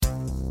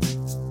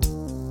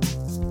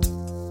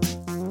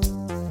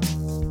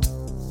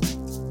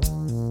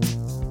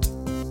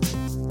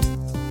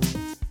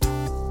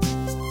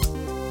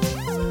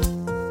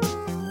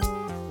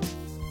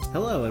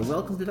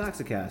to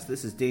Doxacast.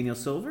 This is Daniel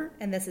Silver.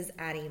 And this is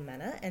Addie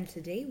Mena, and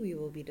today we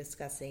will be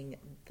discussing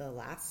The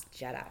Last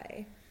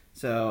Jedi.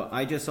 So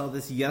I just saw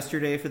this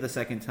yesterday for the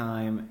second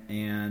time,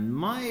 and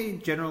my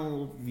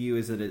general view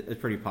is that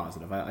it's pretty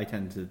positive. I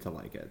tend to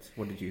like it.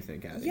 What did you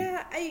think, Addie?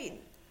 Yeah,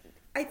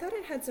 I thought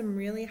it had some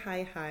really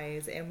high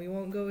highs, and we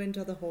won't go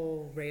into the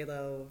whole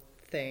Reylo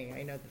thing.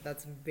 I know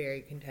that's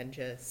very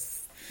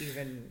contentious,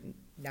 even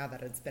now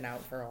that it's been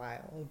out for a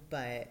while.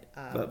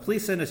 But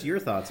please send us your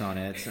thoughts on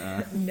it.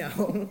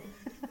 No.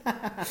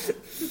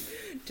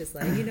 Just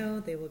letting you know,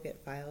 they will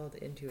get filed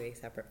into a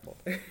separate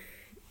folder.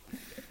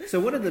 So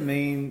one of the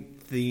main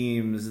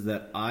themes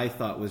that I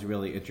thought was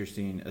really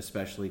interesting,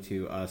 especially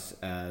to us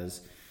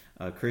as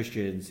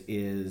Christians,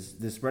 is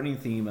this running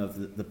theme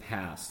of the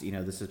past,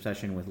 this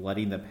obsession with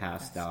letting the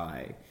past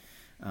die.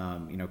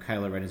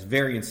 Kylo Ren is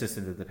very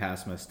insistent that the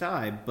past must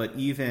die, but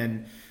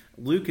even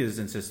Luke is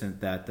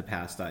insistent that the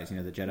past dies. The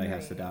Jedi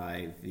has to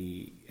die.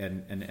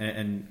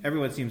 And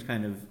everyone seems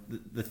kind of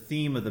the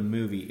theme of the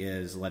movie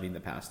is letting the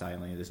past die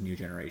and letting this new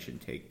generation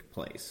take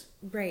place.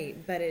 Right,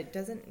 but it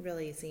doesn't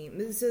really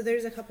seem so.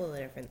 There's a couple of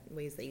different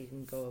ways that you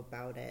can go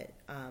about it,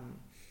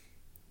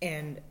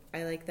 and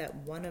I like that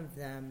one of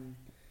them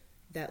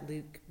that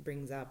Luke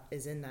brings up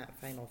is in that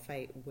final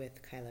fight with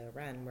Kylo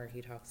Ren, where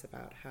he talks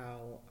about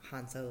how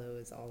Han Solo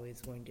is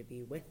always going to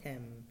be with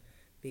him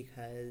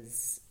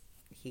because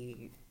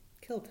he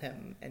killed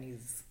him, and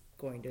he's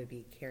going to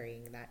be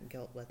carrying that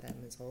guilt with him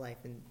his whole life,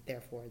 and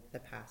therefore the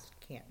past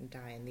can't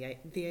die. And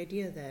the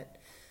idea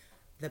that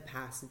the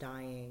past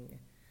dying,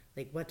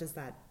 like, what does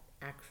that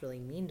actually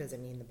mean? Does it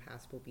mean the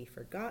past will be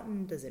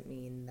forgotten? Does it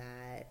mean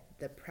that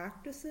the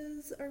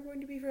practices are going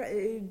to be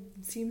forgotten?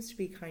 It seems to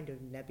be kind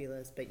of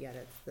nebulous, but yet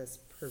it's this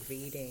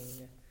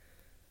pervading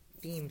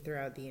theme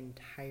throughout the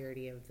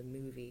entirety of the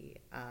movie.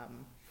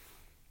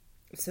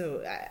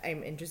 So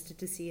I'm interested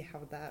to see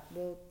how that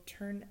will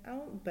turn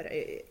out, but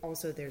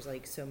also there's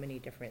like so many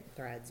different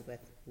threads with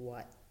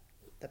what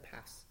the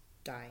past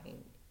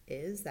dying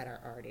is that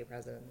are already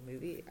present in the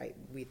movie.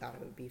 We thought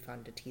it would be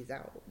fun to tease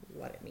out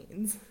what it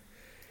means.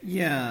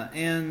 Yeah,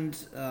 and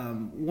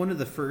one of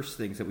the first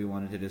things that we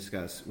wanted to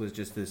discuss was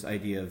just this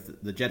idea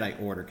of the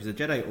Jedi Order, because the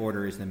Jedi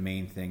Order is the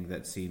main thing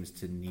that seems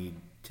to need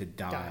to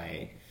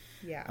die.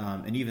 Yeah.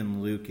 And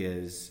even Luke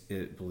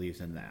believes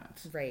in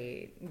that.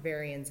 Right.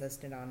 Very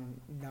insistent on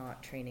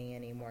not training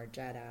any more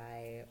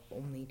Jedi,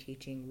 only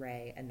teaching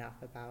Rey enough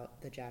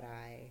about the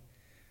Jedi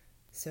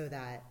so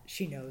that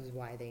she knows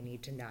why they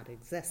need to not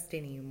exist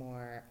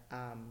anymore.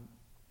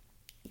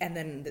 And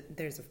then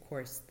there's, of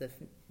course, the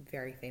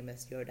very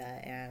famous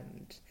Yoda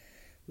and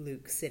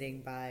Luke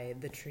sitting by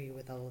the tree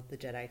with all of the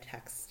Jedi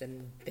text,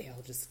 and they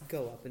all just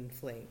go up in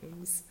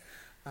flames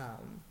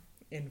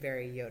in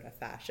very Yoda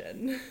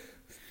fashion.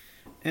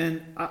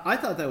 And I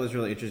thought that was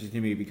really interesting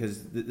to me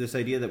because this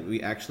idea that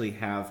we actually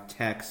have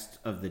text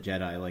of the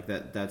Jedi, like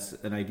that's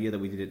an idea that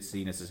we didn't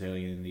see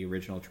necessarily in the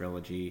original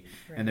trilogy,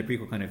 right. And the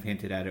prequel kind of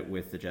hinted at it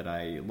with the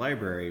Jedi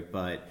library,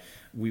 but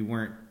we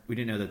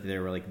didn't know that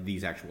there were like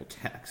these actual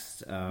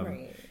texts.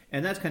 Right.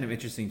 And that's kind of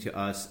interesting to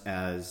us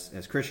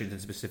as Christians,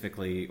 and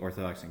specifically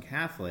Orthodox and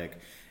Catholic,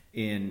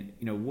 in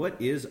what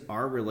is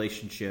our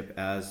relationship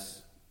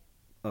as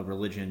a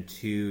religion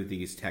to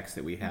these texts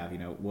that we have.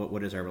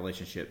 What is our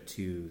relationship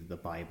to the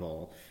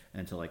Bible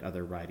and to like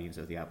other writings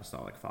of the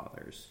Apostolic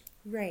Fathers?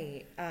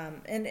 Right.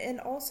 And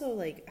also,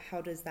 like,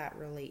 how does that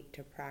relate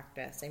to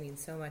practice? I mean,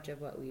 so much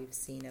of what we've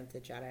seen of the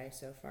Jedi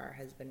so far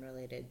has been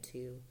related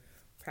to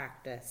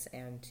practice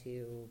and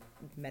to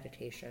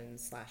meditation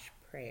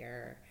 /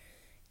 prayer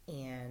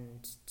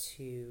and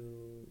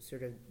to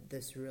sort of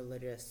this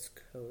religious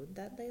code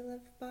that they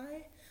live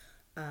by.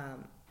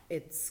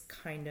 It's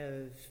kind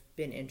of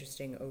been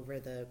interesting over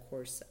the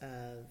course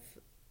of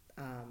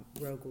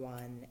Rogue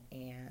One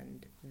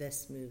and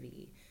this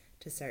movie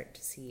to start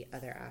to see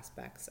other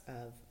aspects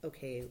of,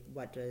 okay,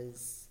 what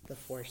does the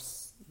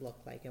Force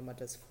look like, and what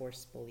does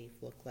Force belief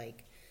look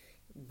like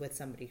with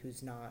somebody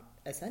who's not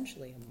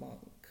essentially a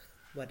monk?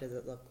 What does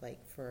it look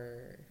like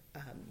for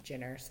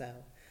Jyn Erso?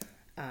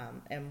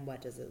 And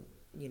what does it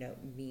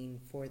mean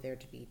for there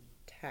to be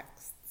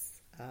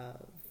texts of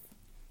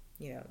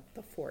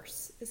the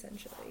Force,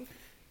 essentially.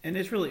 And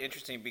it's really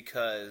interesting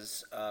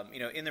because,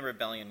 in the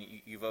Rebellion,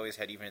 you've always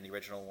had, even in the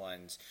original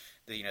ones,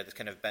 this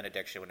kind of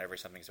benediction whenever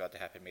something's about to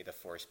happen, may the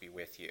Force be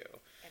with you.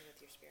 And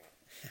with your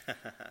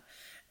spirit.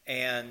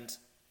 And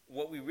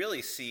what we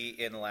really see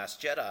in The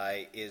Last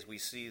Jedi is we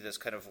see this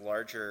kind of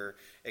larger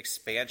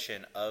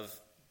expansion of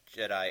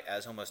Jedi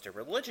as almost a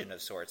religion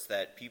of sorts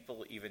that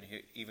people,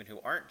 even who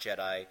aren't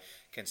Jedi,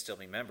 can still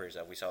be members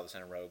of. We saw this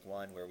in Rogue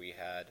One, where we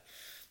had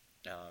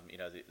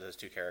those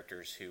two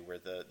characters who were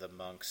the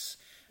monks,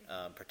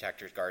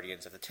 protectors,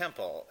 guardians of the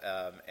temple,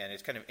 and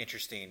it's kind of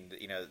interesting,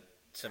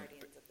 some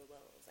Guardians of the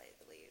Wills,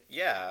 I believe.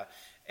 Yeah,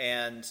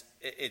 and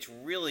it's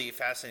really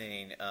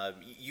fascinating.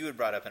 You had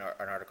brought up an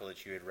article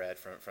that you had read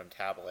from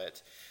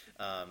Tablet,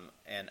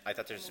 and I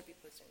thought there's. We'll be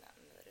posting that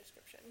in the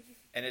description.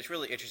 And it's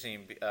really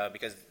interesting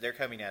because they're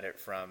coming at it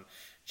from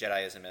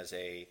Jediism as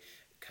a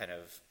kind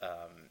of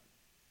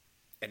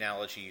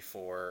analogy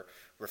for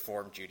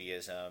Reform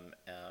Judaism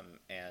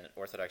and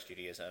Orthodox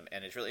Judaism.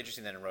 And it's really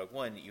interesting that in Rogue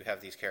One you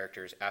have these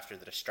characters after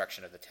the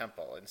destruction of the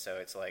temple, and so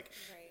it's like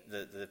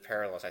the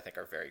parallels, I think,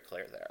 are very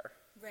clear there.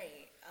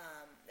 Right.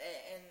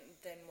 And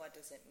then what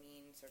does it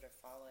mean, sort of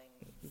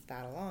following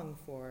that along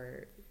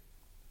for?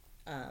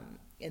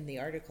 In the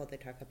article they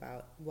talk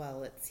about,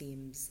 well, it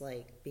seems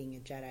like being a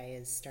Jedi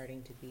is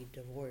starting to be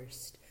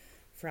divorced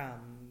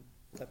from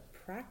the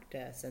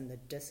practice and the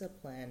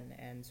discipline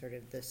and sort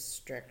of the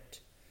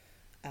strict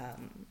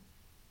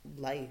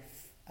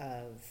life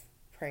of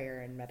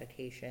prayer and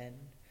meditation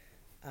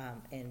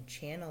and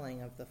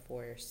channeling of the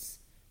Force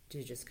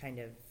to just kind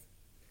of,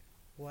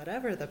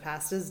 whatever, the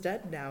past is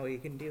dead now, we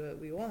can do what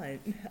we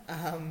want.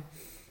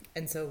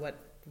 And so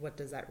what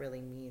does that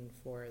really mean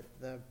for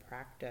the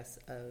practice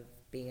of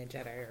being a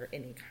Jedi or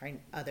any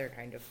other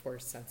kind of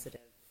Force sensitive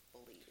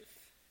belief?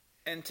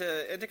 And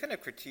to kind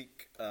of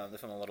critique the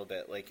film a little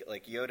bit,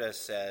 like Yoda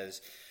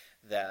says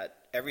that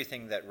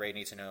everything that Rey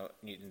needs to know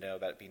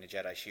about being a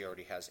Jedi, she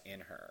already has in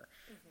her.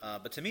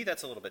 Mm-hmm. But to me,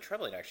 that's a little bit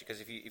troubling, actually,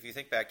 because if you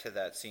think back to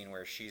that scene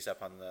where she's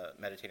up on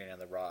meditating on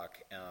the rock.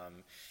 She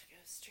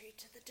goes straight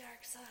to the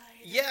dark side.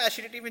 Yeah,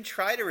 she didn't even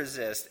try to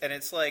resist, and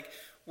it's like,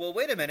 well,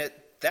 wait a minute,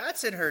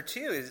 that's in her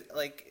too. Is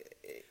like,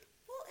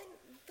 well,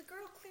 and the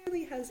girl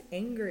clearly has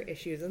anger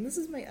issues, and this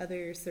is my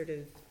other sort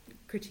of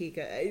critique.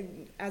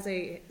 As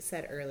I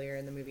said earlier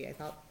in the movie, I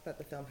thought that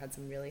the film had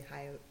some really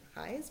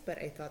highs, but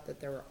I thought that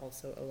there were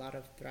also a lot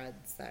of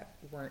threads that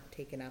weren't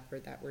taken up or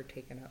that were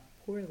taken up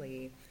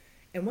poorly.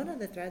 And one of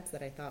the threads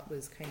that I thought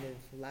was kind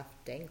of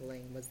left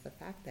dangling was the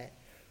fact that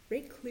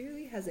Rey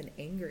clearly has an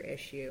anger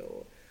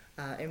issue.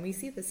 And we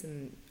see this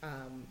in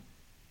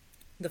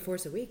The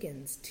Force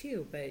Awakens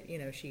too, but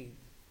she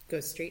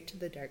goes straight to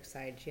the dark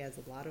side. She has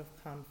a lot of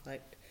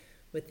conflict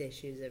with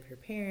issues of her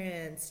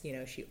parents.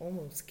 She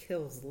almost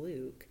kills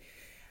Luke.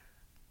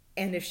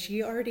 And if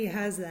she already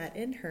has that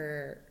in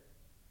her,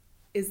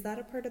 is that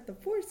a part of the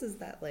Force? Is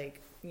that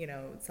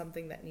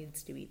something that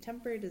needs to be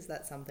tempered? Is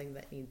that something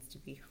that needs to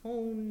be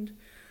honed?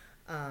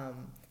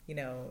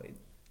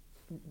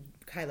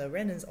 Kylo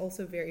Ren is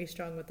also very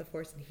strong with the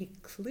Force, and he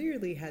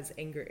clearly has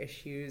anger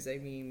issues. I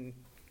mean,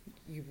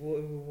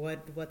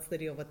 what's the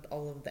deal with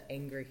all of the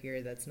anger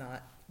here that's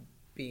not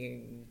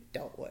being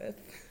dealt with?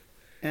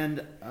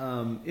 And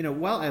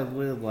while I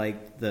really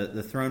liked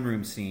the throne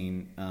room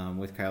scene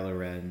with Kylo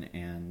Ren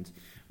and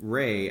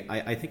Rey,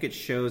 I think it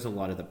shows a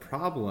lot of the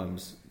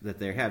problems that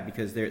they have,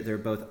 because they're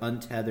both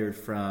untethered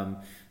from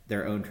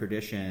their own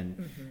tradition,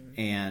 mm-hmm.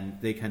 and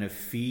they kind of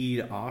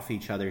feed off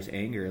each other's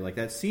anger. Like,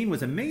 that scene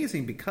was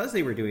amazing because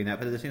they were doing that,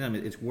 but at the same time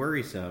it's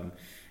worrisome.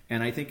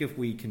 And I think if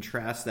we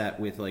contrast that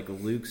with like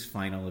Luke's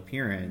final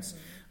appearance, mm-hmm.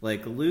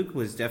 like Luke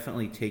was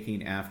definitely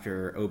taking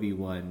after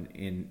Obi-Wan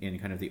in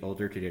kind of the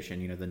older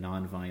tradition, the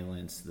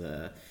non-violence,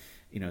 the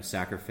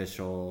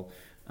sacrificial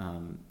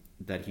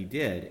that he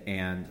did.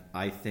 And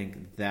I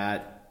think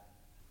that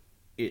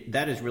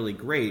is really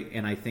great.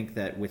 And I think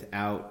that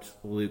without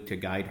Luke to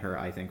guide her,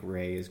 I think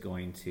Rey is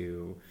going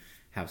to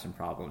have some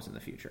problems in the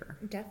future.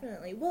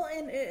 Definitely. Well,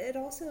 and it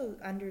also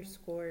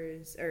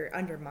underscores or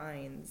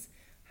undermines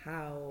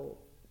how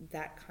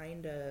that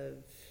kind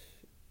of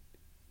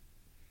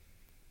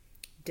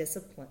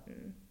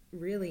discipline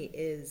really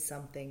is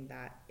something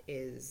that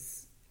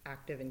is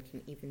active and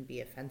can even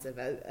be offensive.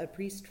 A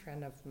priest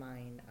friend of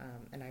mine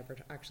and I were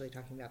actually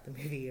talking about the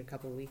movie a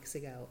couple weeks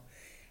ago,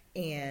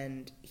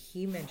 and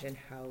he mentioned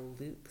how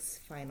Luke's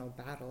final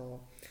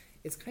battle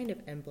is kind of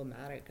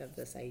emblematic of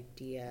this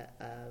idea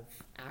of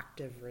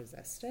active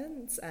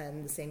resistance,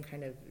 and the same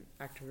kind of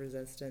active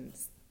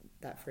resistance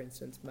that, for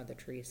instance, Mother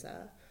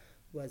Teresa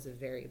was a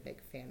very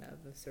big fan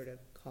of sort of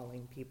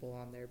calling people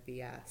on their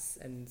BS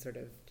and sort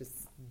of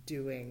just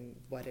doing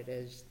what it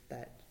is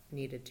that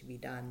needed to be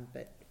done,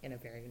 but in a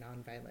very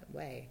nonviolent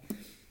way.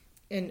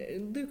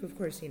 And Luke, of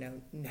course,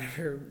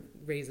 never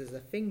raises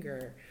a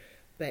finger,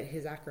 but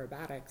his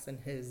acrobatics and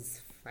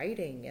his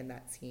fighting in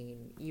that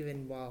scene,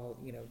 even while,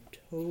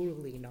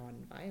 totally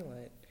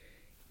nonviolent,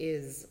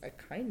 is a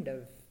kind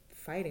of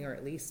fighting, or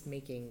at least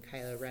making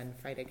Kylo Ren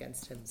fight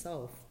against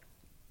himself.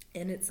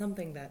 And it's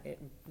something that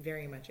it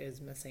very much is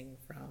missing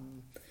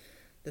from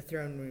the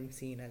throne room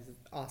scene, as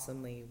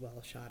awesomely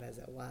well shot as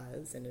it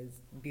was and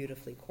as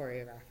beautifully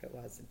choreographed it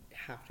was.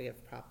 I have to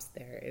give props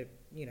there. It,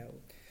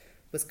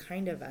 was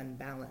kind of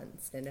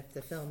unbalanced. And if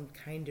the film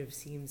kind of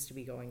seems to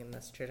be going in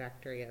this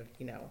trajectory of,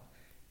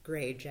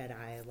 gray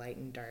Jedi, light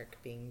and dark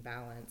being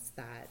balanced,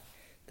 that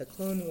the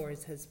Clone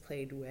Wars has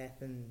played with,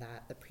 and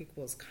that the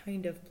prequels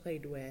kind of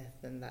played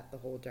with, and that the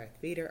whole Darth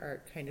Vader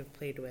arc kind of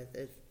played with,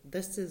 if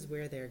this is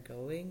where they're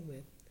going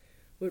with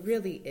what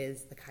really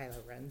is the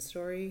Kylo Ren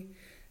story,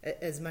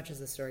 as much as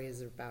the story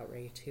is about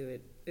Rey too,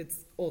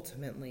 it's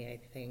ultimately, I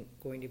think,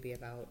 going to be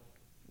about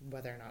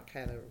whether or not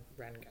Kylo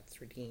Ren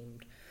gets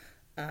redeemed.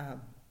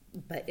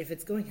 But if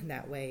it's going in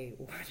that way,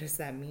 what does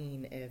that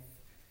mean if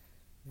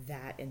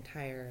that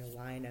entire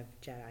line of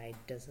Jedi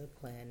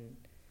discipline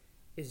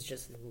is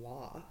just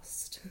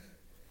lost?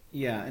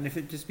 Yeah, and if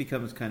it just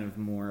becomes kind of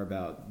more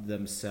about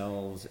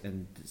themselves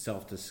and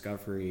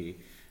self-discovery,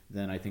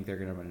 then I think they're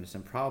going to run into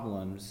some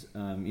problems.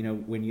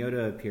 When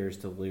Yoda appears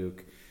to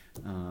Luke,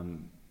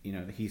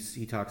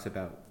 he talks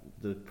about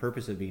the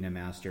purpose of being a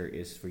master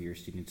is for your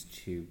students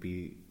to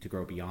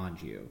grow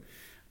beyond you.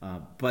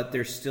 But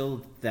there's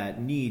still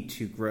that need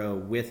to grow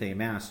with a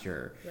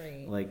master.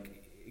 Right.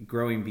 Like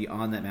growing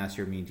beyond that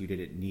master means you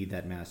didn't need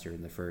that master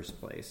in the first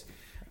place.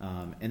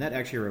 And that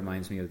actually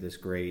reminds me of this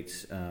great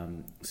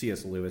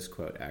C.S. Lewis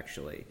quote,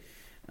 actually.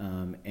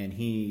 And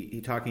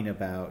he talking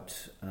about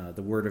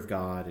the Word of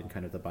God and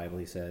kind of the Bible,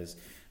 he says,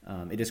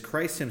 it is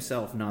Christ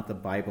himself, not the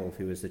Bible,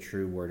 who is the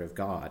true Word of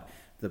God.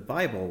 The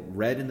Bible,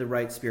 read in the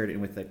right spirit and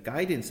with the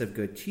guidance of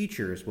good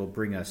teachers, will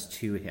bring us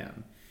to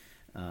him.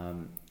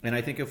 And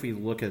I think if we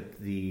look at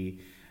the,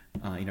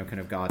 kind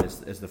of God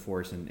as the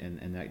force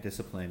and that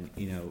discipline,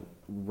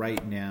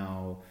 right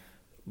now,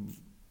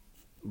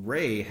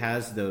 Rey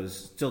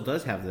still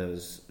does have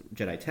those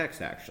Jedi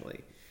texts,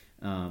 actually.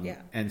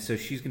 And so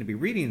she's going to be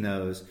reading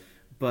those,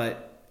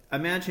 but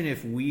imagine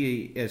if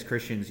we as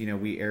Christians,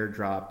 we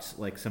airdropped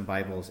like some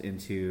Bibles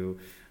into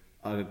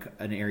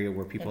an area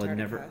where people had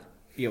never...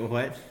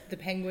 what? The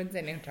penguins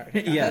in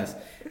Antarctica. Yes.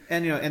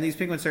 And these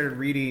penguins started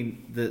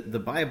reading the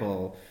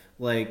Bible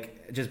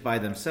like just by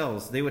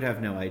themselves. They would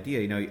have no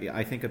idea.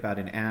 I think about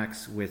in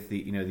Acts with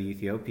the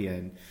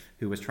Ethiopian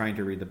who was trying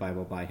to read the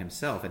Bible by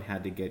himself and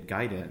had to get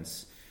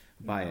guidance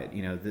by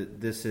it.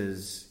 This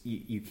is,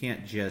 you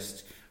can't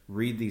just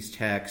read these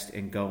texts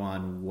and go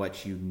on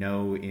what you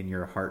know in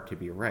your heart to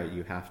be right.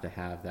 You have to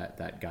have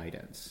that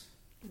guidance.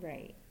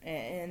 Right.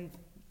 And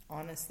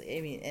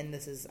honestly, and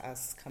this is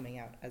us coming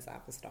out as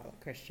apostolic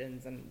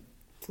Christians, and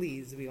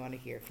please, we want to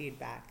hear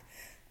feedback.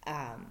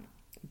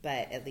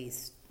 But at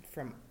least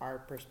from our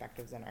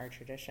perspectives and our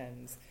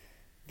traditions,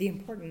 the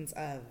importance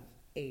of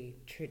a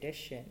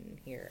tradition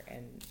here,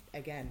 and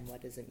again,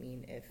 what does it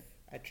mean if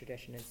a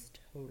tradition is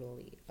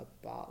totally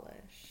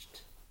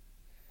abolished?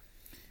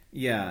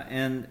 Yeah,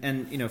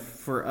 and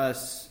for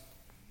us,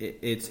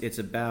 it's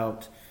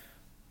about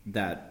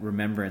that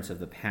remembrance of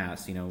the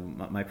past.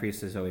 My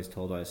priest has always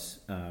told us,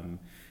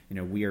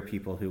 we are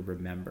people who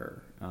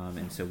remember,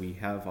 and so we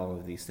have all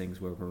of these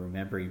things where we're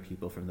remembering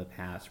people from the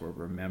past, we're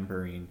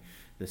remembering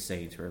the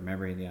saints, we're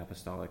remembering the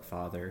apostolic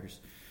fathers,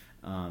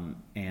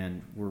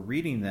 and we're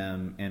reading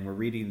them, and we're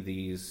reading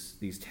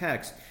these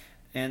texts.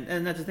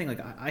 And that's the thing, like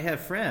I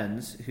have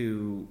friends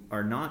who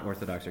are not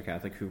Orthodox or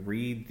Catholic who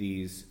read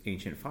these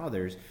ancient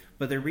fathers,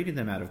 but they're reading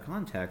them out of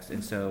context.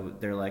 And so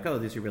they're like, oh,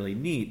 these are really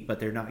neat,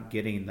 but they're not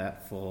getting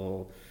that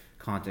full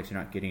context. They're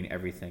not getting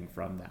everything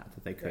from that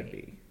they could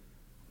be.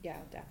 Yeah,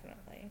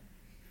 definitely.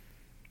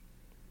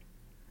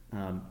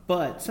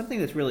 But something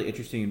that's really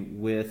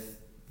interesting with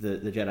the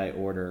Jedi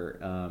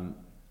Order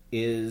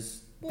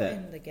is that...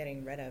 and the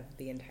getting rid of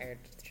the entire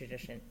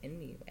tradition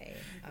anyway,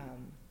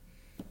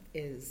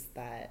 is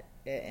that...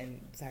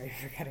 and sorry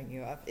for cutting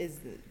you off, is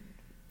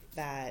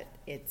that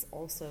it's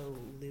also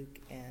Luke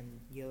and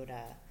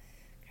Yoda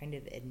kind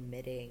of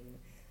admitting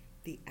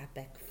the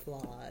epic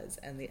flaws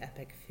and the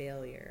epic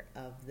failure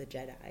of the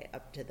Jedi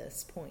up to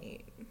this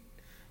point.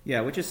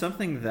 Yeah, which is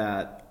something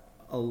that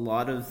a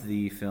lot of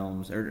the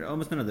films, or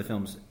almost none of the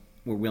films,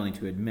 were willing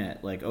to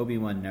admit. Like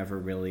Obi-Wan never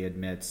really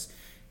admits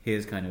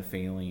his kind of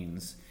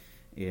failings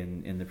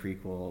in the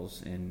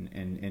prequels,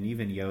 and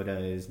even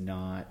Yoda is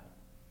not...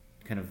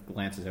 kind of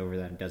glances over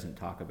that and doesn't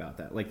talk about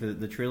that. Like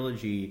the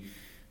trilogy,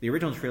 the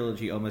original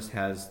trilogy almost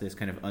has this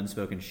kind of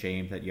unspoken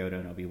shame that Yoda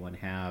and Obi-Wan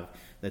have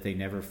that they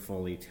never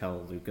fully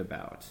tell Luke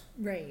about.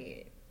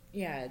 Right.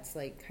 Yeah, it's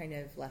like kind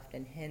of left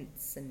in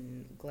hints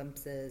and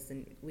glimpses,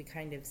 and we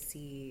kind of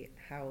see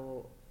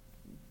how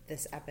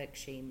this epic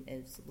shame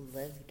is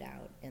lived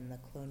out in the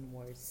Clone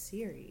Wars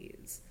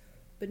series.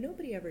 But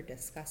nobody ever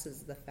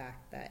discusses the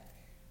fact that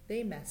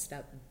they messed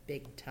up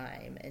big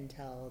time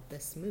until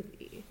this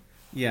movie.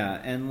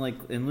 Yeah, and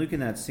Luke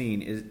in that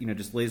scene is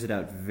just lays it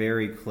out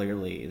very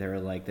clearly. They're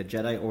like, the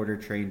Jedi Order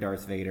trained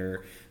Darth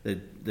Vader, the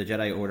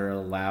Jedi Order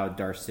allowed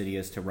Darth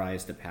Sidious to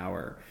rise to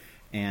power,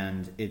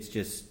 and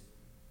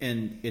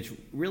it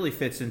really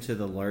fits into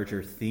the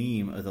larger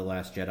theme of The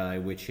Last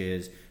Jedi, which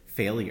is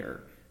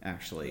failure,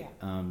 actually,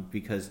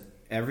 because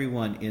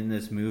everyone in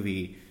this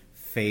movie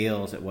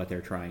fails at what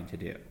they're trying to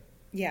do.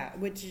 Yeah,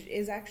 which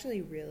is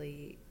actually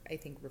really, I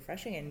think,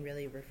 refreshing, and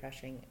really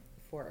refreshing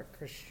for a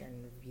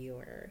Christian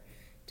viewer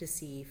to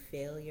see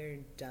failure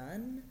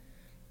done,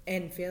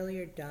 and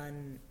failure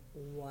done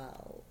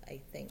well,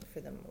 I think, for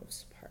the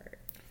most part.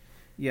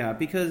 Yeah,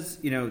 because,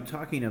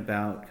 talking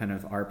about kind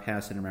of our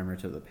past and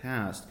remembrance of the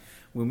past,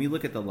 when we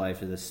look at the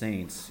life of the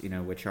saints,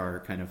 which are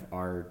kind of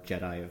our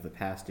Jedi of the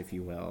past, if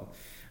you will,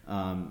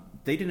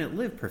 they didn't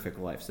live perfect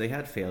lives. They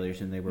had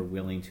failures, and they were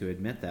willing to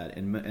admit that.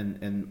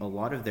 And a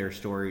lot of their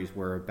stories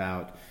were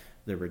about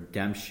the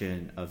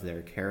redemption of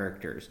their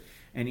characters.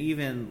 And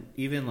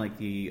even like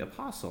the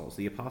apostles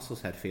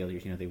had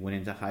failures. They went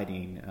into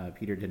hiding.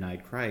 Peter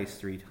denied Christ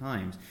 3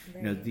 times.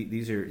 Right.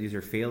 These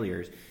are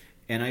failures.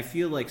 And I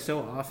feel like so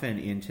often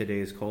in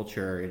today's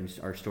culture and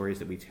our stories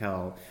that we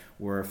tell,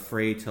 we're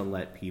afraid to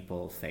let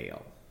people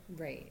fail.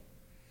 Right.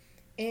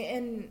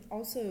 And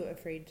also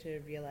afraid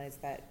to realize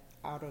that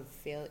out of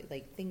failure,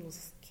 like,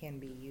 things can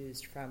be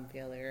used from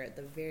failure. At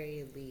the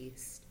very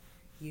least,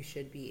 you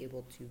should be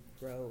able to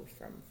grow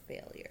from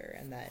failure,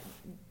 and that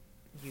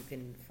you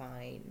can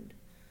find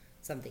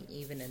something,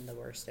 even in the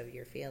worst of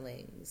your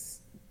feelings,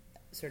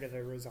 sort of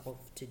a resolve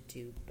to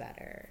do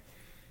better.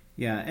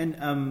 Yeah,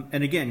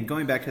 and again,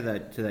 going back to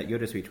that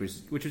Yoda speech,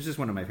 which is just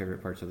one of my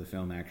favorite parts of the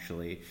film.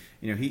 Actually,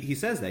 he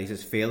says that, he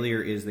says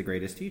failure is the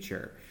greatest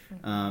teacher,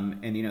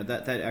 and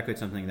that echoed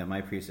something that my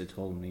priest had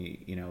told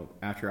me.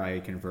 After I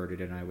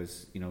converted and I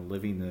was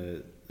living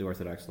the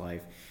Orthodox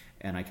life,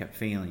 and I kept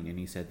failing, and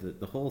he said that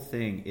the whole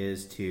thing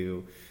is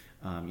to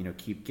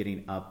keep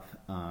getting up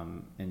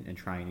and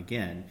trying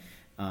again.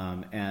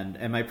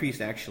 And my priest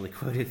actually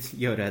quoted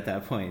Yoda at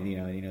that point.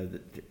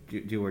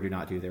 Do or do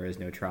not do, there is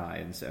no try.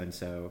 And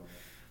so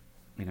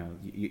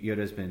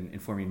Yoda's been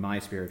informing my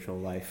spiritual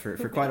life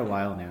for quite a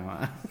while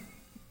now.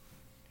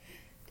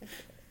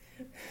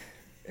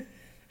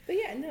 But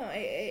yeah, no,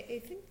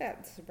 I think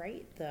that's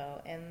right, though,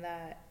 and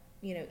that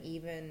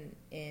even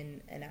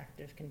in an act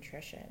of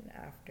contrition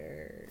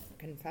after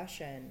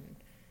confession,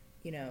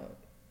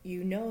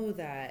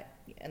 that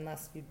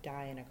unless you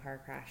die in a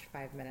car crash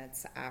 5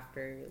 minutes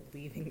after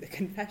leaving the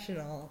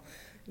confessional,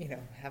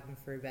 heaven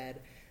forbid,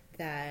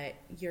 that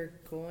you're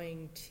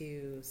going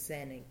to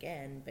sin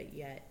again, but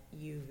yet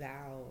you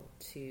vow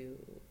to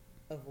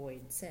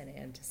avoid sin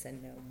and to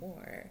sin no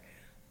more.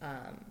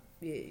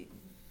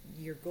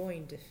 You're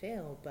going to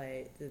fail,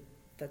 but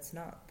that's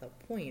not the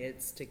point.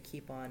 It's to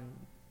keep on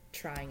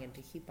trying and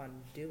to keep on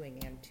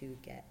doing and to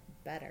get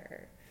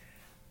better.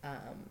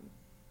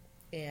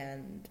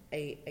 And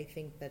I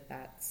think that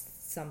that's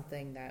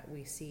something that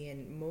we see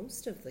in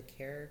most of the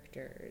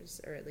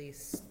characters, or at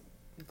least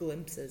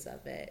glimpses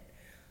of it,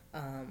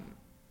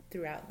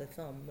 throughout the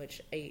film,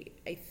 which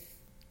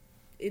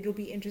it'll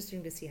be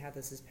interesting to see how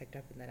this is picked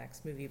up in the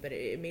next movie, but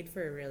it made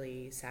for a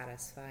really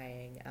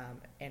satisfying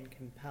and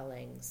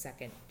compelling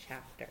second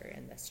chapter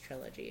in this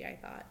trilogy, I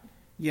thought.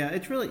 Yeah,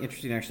 it's really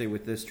interesting, actually,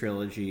 with this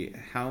trilogy,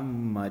 how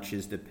much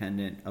is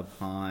dependent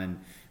upon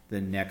the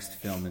next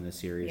film in the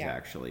series,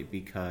 actually,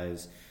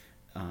 because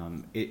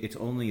it's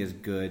only as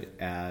good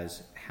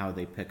as how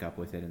they pick up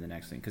with it in the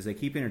next thing, because they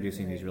keep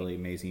introducing these really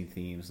amazing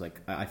themes.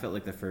 Like, I felt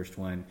like the first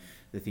one,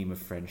 the theme of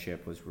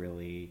friendship was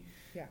really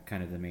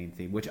kind of the main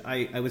theme, which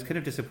I was kind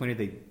of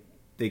disappointed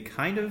they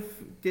kind of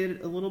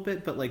did a little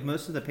bit, but like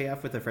most of the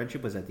payoff with the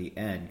friendship was at the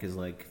end, because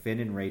like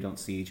Finn and Rey don't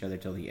see each other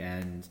till the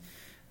end.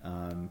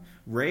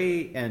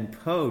 Rey and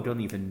Poe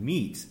don't even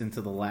meet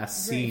until the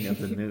last scene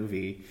of the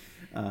movie.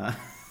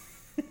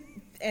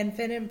 And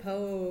Finn and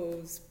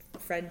Poe's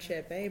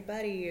friendship, hey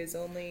buddy, is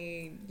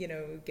only,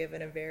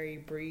 given a very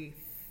brief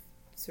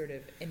sort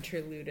of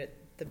interlude at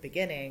the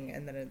beginning,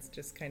 and then it's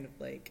just kind of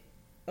like,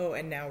 oh,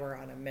 and now we're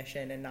on a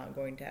mission and not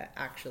going to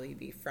actually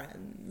be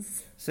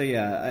friends. So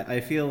yeah, I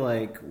feel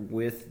like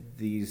with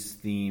these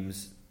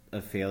themes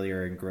of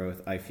failure and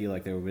growth, I feel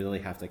like they really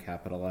have to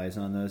capitalize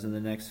on those in the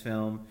next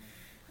film.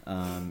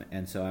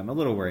 And so I'm a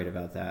little worried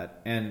about that.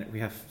 And we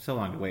have so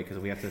long to wait, because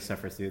we have to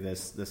suffer through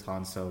this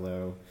Han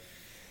Solo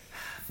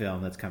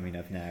film that's coming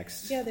up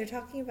next. Yeah, they're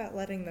talking about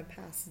letting the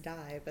past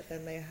die, but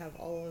then they have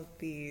all of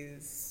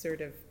these sort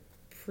of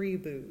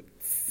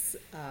pre-boots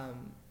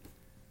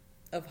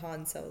of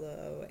Han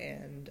Solo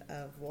and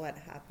of what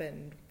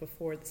happened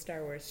before the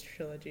Star Wars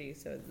trilogy.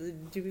 So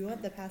do we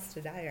want the past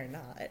to die or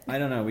not? I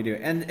don't know, we do.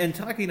 And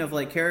talking of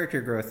like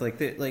character growth,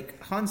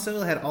 like Han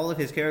Solo had all of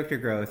his character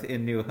growth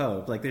in New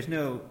Hope. Like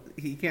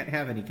he can't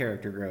have any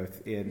character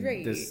growth in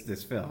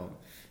this film.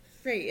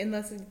 Right,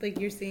 unless like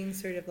you're seeing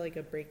sort of like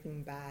a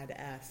Breaking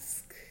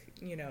Bad-esque,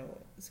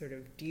 sort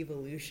of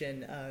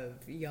devolution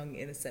of young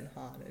innocent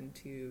Han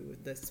into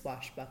the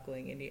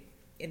swashbuckling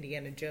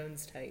Indiana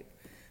Jones type,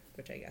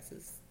 which I guess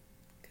is,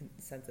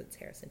 since it's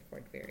Harrison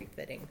Ford, very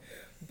fitting.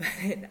 But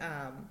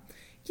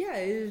yeah,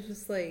 it's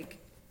just like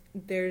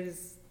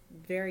there's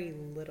very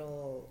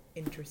little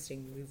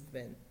interesting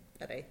movement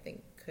that I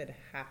think could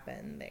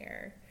happen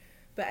there.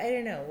 But I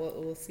don't know.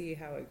 We'll see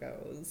how it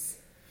goes.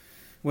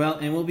 Well,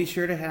 and we'll be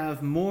sure to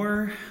have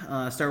more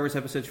Star Wars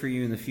episodes for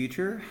you in the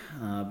future.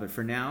 But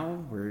for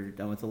now, we're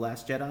done with The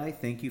Last Jedi.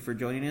 Thank you for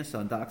joining us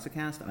on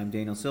Doxacast. I'm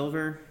Daniel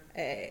Silver.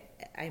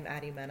 I'm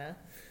Addie Mena.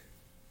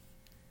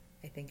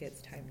 I think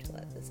it's time to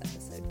let this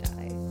episode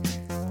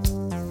die.